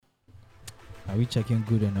Are we checking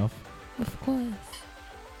good enough? Of course.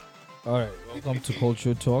 All right, welcome to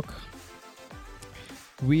Culture Talk.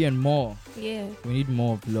 We and more. Yeah. We need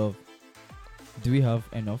more of love. Do we have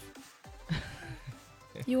enough?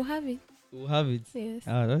 You have it. We'll have it. Yes.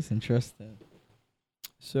 Ah, that's interesting.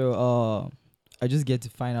 So, I just get to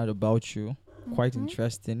find out about you. Quite Mhm.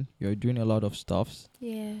 interesting. You're doing a lot of stuffs.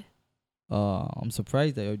 Yeah. I'm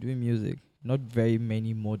surprised that you're doing music. Not very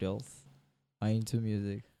many models are into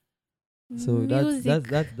music. So music.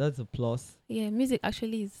 that's a plus. Yeah, music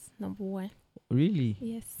actually is number one. Really?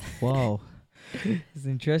 Yes. Wow. It's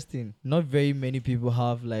interesting. Not very many people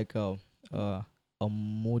have like a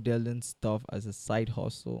modeling stuff as a side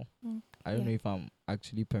hustle. I don't Yeah. know if I'm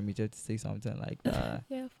actually permitted to say something like that.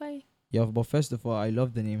 Yeah, fine. Yeah, but first of all, I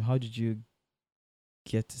love the name. How did you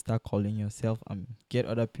get to start calling yourself get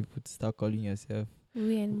other people to start calling yourself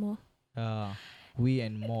We and more. We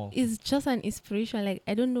and More? It's just an inspiration. Like,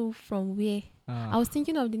 I don't know from where. I was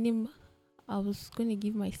thinking of the name I was going to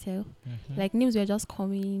give myself. Like, names were just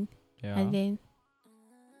coming. yeah. And then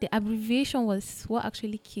the abbreviation was what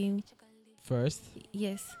actually came. First?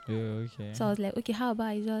 Yes. Yeah, okay. So I was like, okay, how about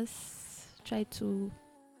I just try to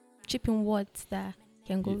chip in words that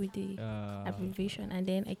can go with the abbreviation, and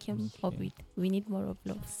then I came up okay. with "We Need More of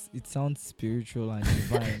Love." It sounds spiritual and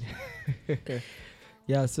divine.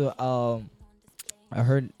 Yeah, so I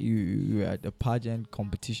heard you were at a pageant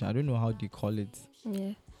competition. I don't know how they call it,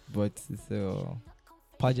 Yeah. but it's a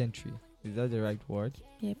pageantry. Is that the right word?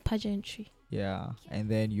 Yeah, pageantry. Yeah, and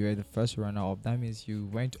then you were the first runner up. That means you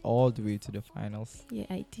went all the way to the finals. Yeah,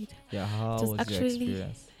 I did. Yeah, how It was was your actually-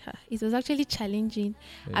 experience? It was actually challenging.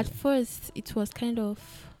 Yeah. At first, it was kind of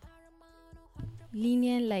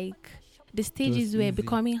linear, like the stages were easy.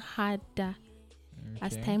 becoming harder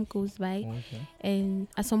as Okay. time goes by. Okay. And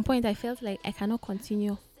at some point, I felt like I cannot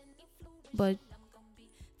continue. But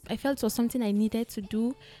I felt it was something I needed to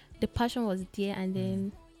do. The passion was there, and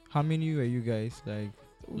then How many were you guys like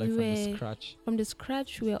we from the were scratch? from the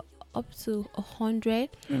scratch. We were up to 100,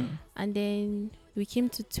 and then we came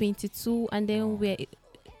to 22, and then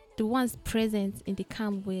the ones present in the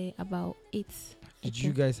camp were about 8. Did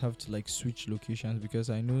you guys have to like switch locations? Because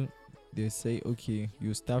I know they say, okay,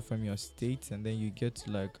 you start from your state and then you get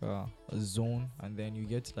to like a zone, and then you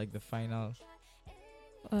get to like the final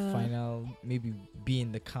maybe be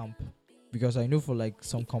in the camp. Because I know for like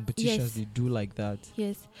some competitions Yes. they do like that.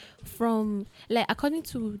 Yes, from like according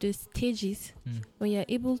to the stages, when you're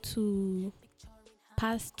able to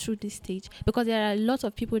pass through this stage, because there are a lot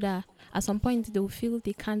of people that at some point they will feel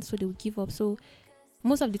they can't, so they will give up. So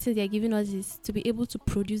most of the things they are giving us is to be able to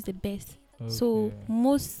produce the best. So Okay.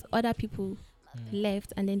 most other people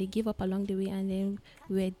left, and then they gave up along the way, and then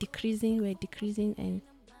we're decreasing, and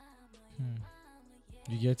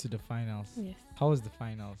You get to the finals. yes. How was the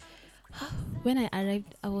finals? When I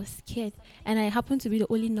arrived, I was scared, and I happened to be the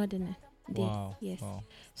only northerner there. Wow. Yes. Wow.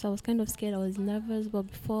 So I was kind of scared. I was nervous, but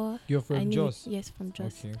before You're I from knew, Jos? yes, from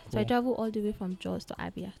Jos. Okay, So I cool. traveled all the way from Jos to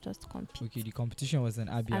Abia just to compete. Okay, the competition was in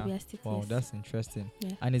Abia. Abia State. Wow, yes. that's interesting.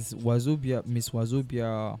 Yeah. And it's Miss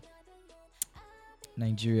Wazobia,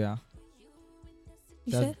 Nigeria.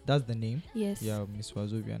 You said? That's the name. Yes. Yeah, Miss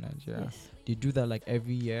Wazobia, Nigeria. Yes. They do that like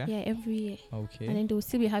every year. Yeah, every year. Okay. And then they will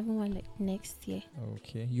still be having one like next year.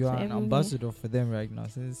 Okay. You So are an every year. ambassador for them right now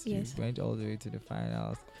since Yes. you went all the way to the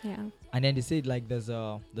finals. Yeah. And then they said like there's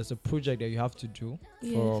a project that you have to do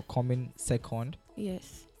for Yes. coming second,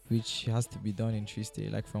 Yes. which has to be done in Triste,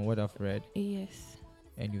 like from what I've read. Yes.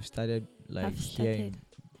 And you've started like I've here in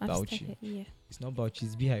I've Bauchi. started. Yeah. It's not Bauchi,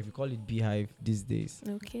 it's Beehive. We call it Beehive these days.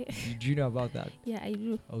 Okay. Do you know about that? Yeah, I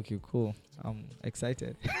do. Okay, cool. I'm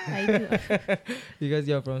excited. I do. Because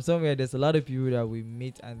you're from somewhere, there's a lot of people that we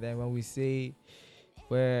meet, and then when we say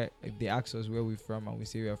if they ask us where we're from and we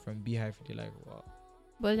say we are from Beehive, they're like, wow,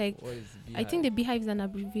 But like, what is Beehive? I think the beehive is an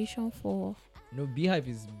abbreviation for. No, Beehive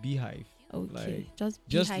is Beehive. Okay. Like, just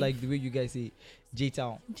Just beehive. like the way you guys say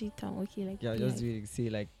J-Town. J-Town. Okay, like Yeah, beehive. just the way they say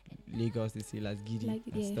like Lagos, they say Lasgidi Like,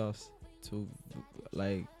 and yeah. stuff. So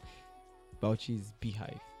like Bauchi is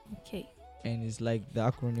Beehive. Okay. And it's like the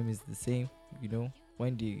acronym is the same, you know,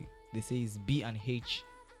 when they say it's B and H,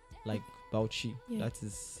 like Bauchi, Yeah. that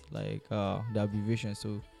is like the abbreviation,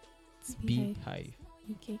 so it's Beehive. Beehive.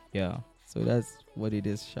 Okay. Yeah, so that's what it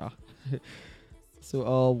is, Sha.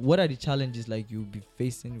 So what are the challenges like you'll be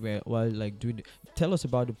facing while like doing tell us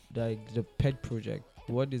about the pet project.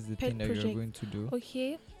 What is the Pet thing that project. you're going to do?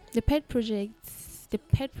 Okay. The pet project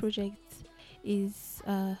is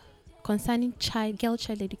concerning girl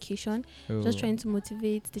child education. Just trying to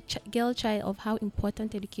motivate the girl child of how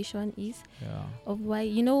important education is. Yeah. Of why,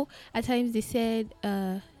 at times they said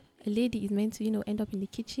a lady is meant to, end up in the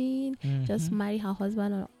kitchen, just marry her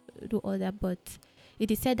husband or do all that. But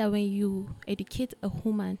it is said that when you educate a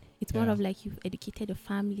woman, it's more Yeah. of like you've educated a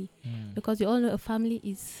family, Mm. because we all know a family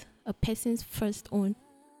is a person's first own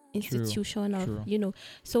institution true.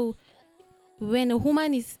 So when a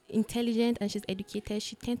woman is intelligent and she's educated,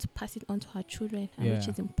 she tends to pass it on to her children, and which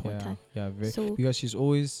is important. Very, So because she's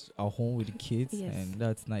always at home with the kids, Yes. and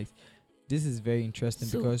that's nice. This is very interesting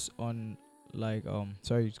So- because on like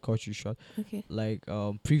sorry to cut you short. okay, Like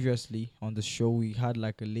previously on the show we had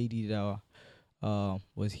like a lady that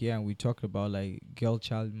was here, and we talked about like girl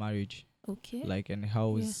child marriage, okay, like, and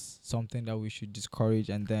how Yeah. it's something that we should discourage,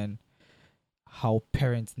 and then how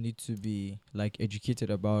parents need to be like educated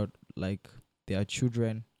about like their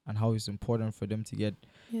children, and how it's important for them to get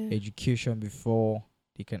yeah, education before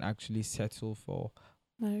they can actually settle for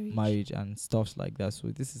marriage and stuff like that. So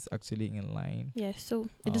this is actually in line. Yeah, so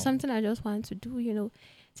it is Um, something I just want to do,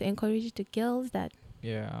 to encourage the girls that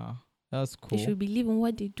Yeah, that's they cool. should believe in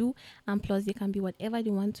what they do, and plus they can be whatever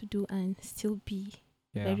they want to do and still be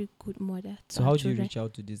Yeah. very good mother to So our how do you children. reach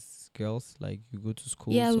out to these girls? Like you go to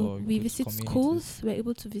schools, Yeah, or you we go to visit communities? schools. We're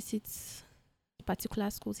able to visit particular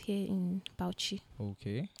schools here in Bauchi.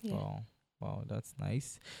 Okay. Yeah. Wow. Wow, that's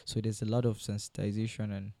nice. So there's a lot of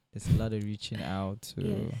sensitization, and there's a lot of reaching out to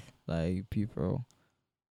Yes. like people.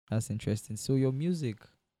 That's interesting. So your music,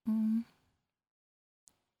 Mm.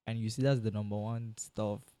 and you see that's the number one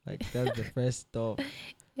stuff. Like that's the first stuff.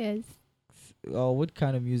 Yes. What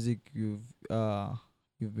kind of music you've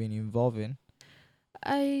been involved in?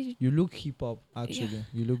 I You look hip hop actually.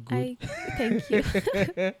 You look good. thank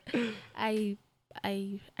you. I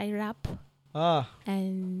rap Ah,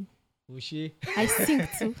 and Ushi. I sing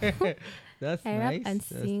too. That's I nice. rap and That's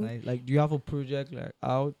sing. nice. Like, do you have a project like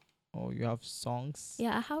out, or you have songs?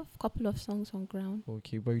 Yeah, I have a couple of songs on ground.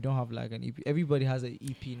 Okay, but you don't have like an EP. Everybody has an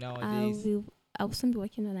EP nowadays. I'll soon be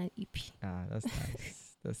working on an E EP. Ah, that's nice.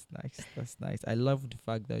 That's nice. That's nice. I love the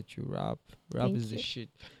fact that you rap. Rap Thank is the you. shit.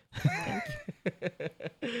 Thank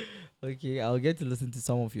Okay, I'll get to listen to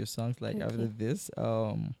some of your songs like after Okay. this.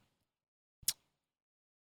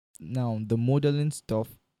 Now the modeling stuff,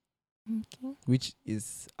 Okay. which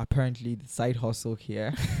is apparently the side hustle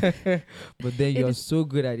here, but then you're is- so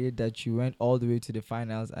good at it that you went all the way to the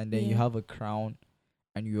finals, and then you Yeah. have a crown,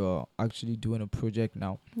 and you're actually doing a project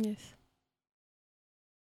now. Yes.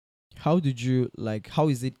 How did you like, how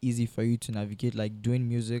is it easy for you to navigate like doing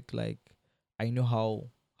music? Like, I know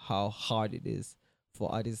how hard it is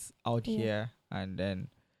for artists out Yeah. here, and then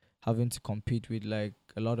having to compete with like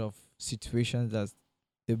a lot of situations that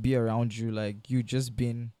they'll be around you, like you just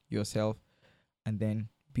being yourself, and then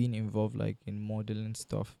being involved like in modeling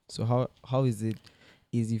stuff. So how is it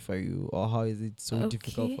easy for you, or how is it so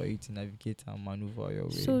difficult Okay. for you to navigate and maneuver your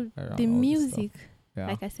way So around the all this stuff? music, Yeah.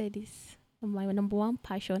 like I said, is my number one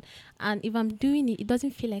passion. And if I'm doing it, it doesn't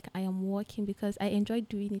feel like I am working because I enjoy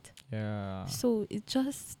doing it. Yeah. So it's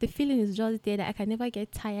just, the feeling is just there that I can never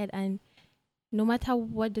get tired. And no matter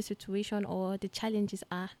what the situation or the challenges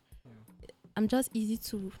are, I'm just easy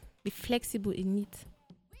to be flexible in it.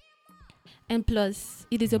 And plus,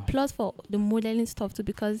 it is a Wow. plus for the modeling stuff too,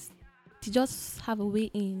 because they just have a way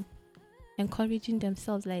in encouraging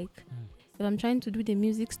themselves. Like, if I'm trying to do the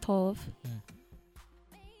music stuff,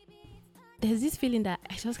 there's this feeling that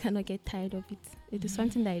I just cannot get tired of it. It is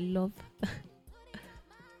something that I love.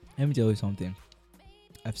 Let me tell you something.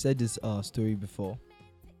 I've said this story before,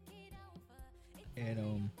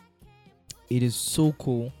 and it is so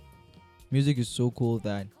cool. Music is so cool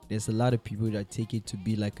that there's a lot of people that take it to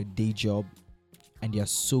be like a day job, and they are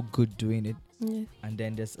so good doing it. Yeah. And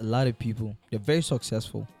then there's a lot of people, they're very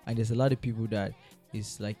successful, and there's a lot of people that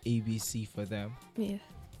is like ABC for them, Yeah.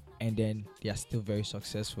 and then they are still very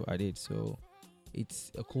successful at it. So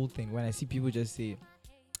it's a cool thing when I see people just say,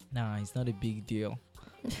 nah, it's not a big deal.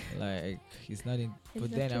 Like, it's not in,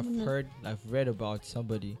 but then actually not. I've read about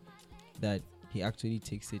somebody that he actually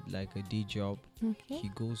takes it like a day job. Okay. He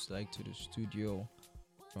goes like to the studio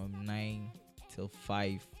from 9 till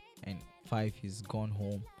 5, and 5 he's gone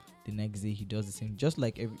home. The next day he does the same, just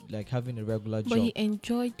like like having a regular But job. he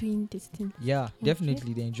enjoyed doing this thing. Yeah, Okay.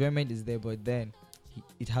 definitely the enjoyment is there, but then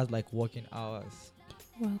it has like working hours.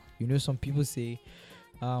 Wow. You know, some people say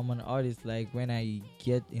I'm an artist, like when I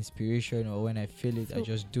get inspiration or when I feel it, I So-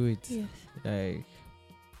 just do it. Yes. Like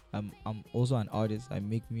I'm also an artist. I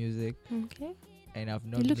make music, Okay. and I've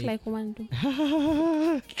You not look made like one.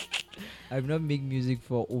 Though. I've not made music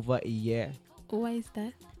for over a year. Why is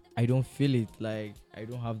that? I don't feel it, like I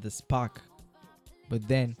don't have the spark. But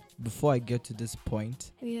then before I get to this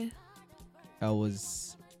point, Yeah. I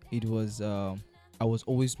was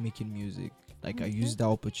always making music. Like I Okay. used that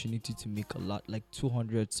opportunity to make a lot, like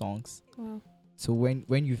 200 songs. Wow. So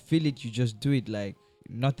when you feel it, you just do it. Like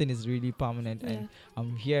nothing is really permanent. Yeah. And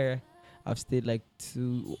I'm here. I've stayed like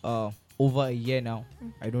over a year now.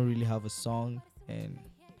 Mm. I don't really have a song, and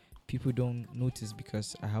people don't notice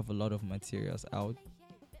because I have a lot of materials out,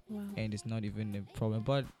 Wow. and it's not even a problem.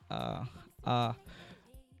 But uh,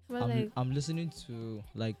 Well, like, I'm listening to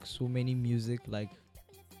like so many music, like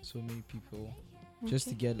so many people, just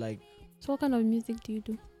to okay. get like. So what kind of music do you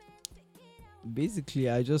do? Basically,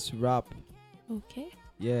 I just rap. Okay.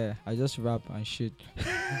 Yeah, I just rap and shit.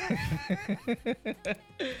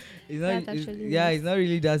 That's actually yeah, nice. it's not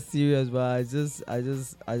really that serious, but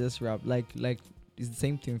I just rap. Like it's the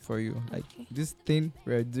same thing for you. Like Okay. this thing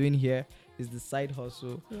we're doing here is the side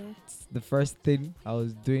hustle. Yeah. It's the first thing I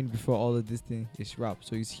was doing before all of this thing is rap.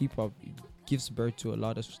 So it's hip hop. It gives birth to a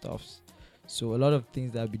lot of stuffs. So a lot of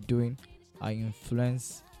things that I'll be doing are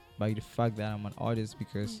influenced by the fact that I'm an artist,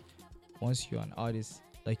 because once you're an artist,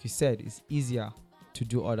 like you said, it's easier to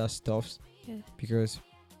do other stuffs Yeah. because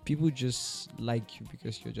people just like you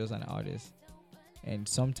because you're just an artist. And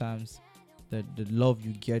sometimes the love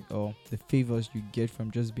you get or the favors you get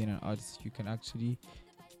from just being an artist, you can actually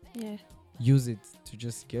Yeah. use it to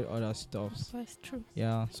just get other stuffs. That's true.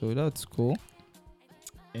 Yeah, so that's cool.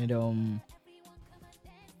 And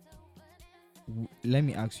let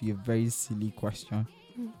me ask you a very silly question.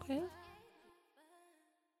 Okay.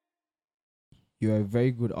 You're a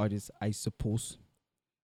very good artist, I suppose.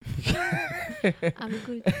 I'm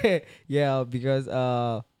good. Yeah, because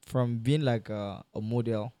from being like a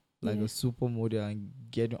model, like Yeah. a supermodel, and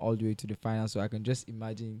getting all the way to the final, so I can just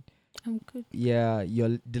imagine, I'm good. yeah,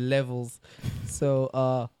 the levels.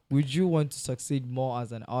 So would you want to succeed more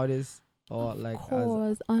as an artist, or Of like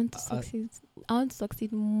course, I want to as succeed. I want to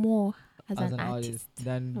succeed more as an an artist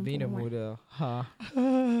than number being a one. model? Huh.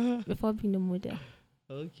 before being a model.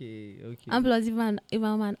 Okay. And plus, if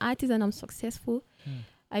I'm an artist and I'm successful, Hmm.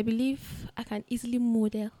 I believe I can easily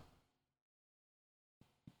model.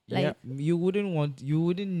 Yeah, like- you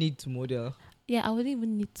wouldn't need to model, Yeah, I wouldn't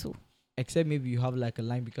even need to. except maybe you have like a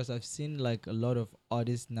line, because I've seen like a lot of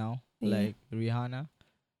artists now, Yeah. like Rihanna.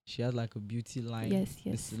 She has like a beauty line.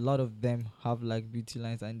 Yes. A lot of them have like beauty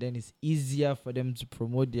lines, and then it's easier for them to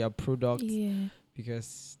promote their products Yeah.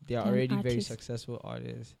 because they are They're an already very artist. successful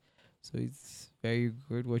artists. So it's very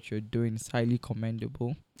good what you're doing. It's highly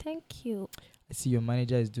commendable. Thank you. I see your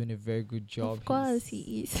manager is doing a very good job. Of course,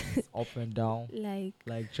 he is. He's up and down,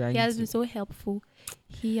 like trying He has to. been so helpful.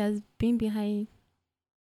 He has been behind.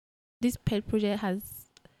 This pet project has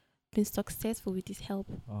been successful with his help.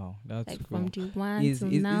 Wow, that's Like cool. from day one Is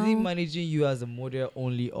till is now. he managing you as a model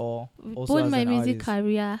only, or also Both as my an music artist?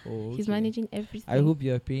 career, Oh, he's okay. managing everything. I hope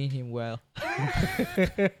you're paying him well. I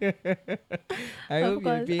Of hope you're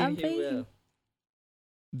course, paying I'm him paying well. him.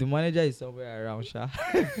 The manager is somewhere around, Sha.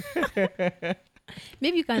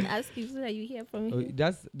 Maybe you can ask him so that you hear from Oh, him.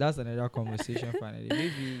 that's another conversation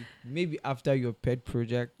finally. Maybe after your pet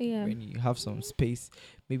project, Yeah. when you have some space,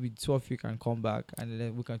 maybe two of you can come back and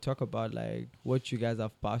then we can talk about like what you guys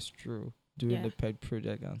have passed through during Yeah. the pet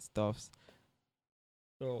project and stuff.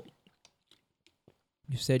 So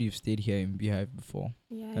you said you've stayed here in Beehive before.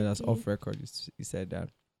 Yeah. And I that's did. off record. You said that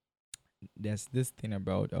there's this thing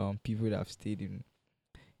about people that have stayed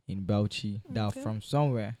in Bauchi that are Okay. from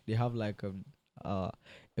somewhere. They have like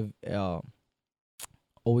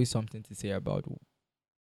always something to say about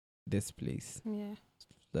this place. Yeah.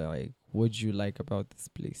 Like, what do you like about this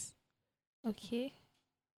place? Okay.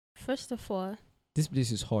 First of all, This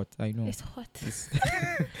place is hot. I know. it's hot. This,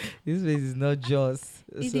 this place is not just.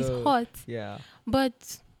 It is hot. Yeah.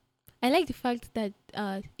 But I like the fact that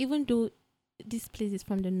even though this place is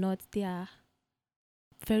from the north, they are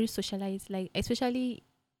very socialized. Like especially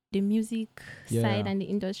the music side Yeah. and the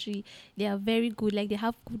industry, they are very good. Like they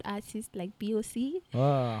have good artists like BOC,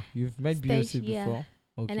 Ah, you've met Stage, BOC yeah. before.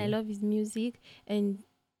 Okay. and I love his music. And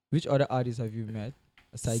Which other artists have you met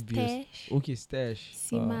aside BOC? Stash, Okay, Stash.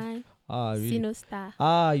 Seaman, Really?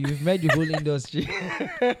 Sinostar. You've met the whole industry.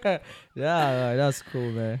 Yeah, that's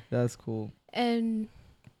cool, man. That's cool. And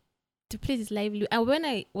the place is lively. And when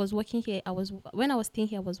I was working here, when I was staying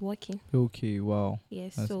here, I was working. Okay, wow.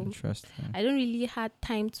 Yes, That's so interesting. I don't really had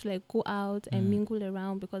time to like go out and Mm. mingle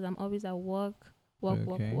around because I'm always at work.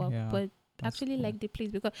 Okay, yeah, But That's actually cool. like the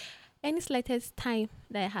place because any slightest time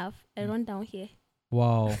that I have, I Mm. run down here.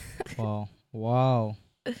 Wow, wow.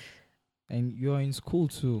 And you're in school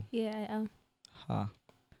too. Yeah, I am. Ha.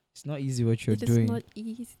 It's not easy what you're It is doing. not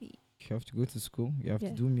easy You have to go to school. You have Yeah.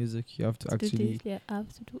 to do music. You have to to do actually. this. Yeah, I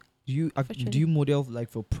have to do. Do you Virtually. do you model like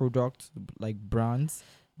for products, like brands?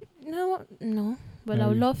 No, but I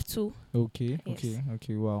would Very- love to. Okay, Yes.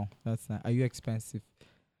 okay. Wow, that's nice. Are you expensive?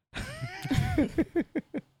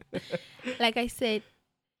 Like I said,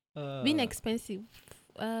 being Uh, expensive.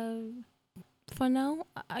 For now,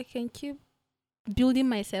 I can keep building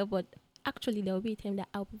myself, but actually, there will be a time that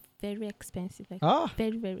I'll be very expensive, like ah,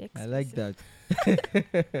 very, very I expensive. like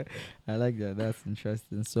that. I like that. That's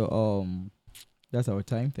interesting. So, that's our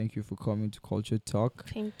time. Thank you for coming to Culture Talk.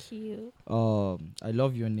 Thank you, I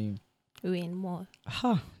love your name. Wayne Moore.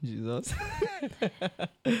 Ha, Jesus.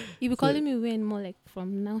 You'll be So- calling me Wayne Moore, like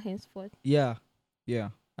from now henceforth. Yeah, yeah.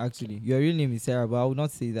 Actually, your real name is Sarah, but I will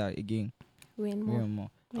not say that again. Wayne Moore.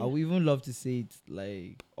 More. Yeah. I would even love to say it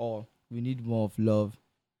like, oh, we need more of love.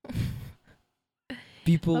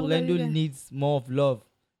 People, What would I do Lendo then? needs more of love.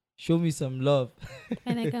 Show me some love.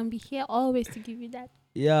 And I can be here always to give you that.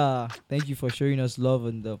 Yeah. Thank you for showing us love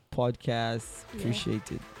on the podcast. Yeah.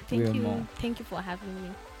 Appreciate it. Thank Wayne you. Moore. Thank you for having me.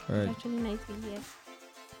 All It's right. actually nice to be here.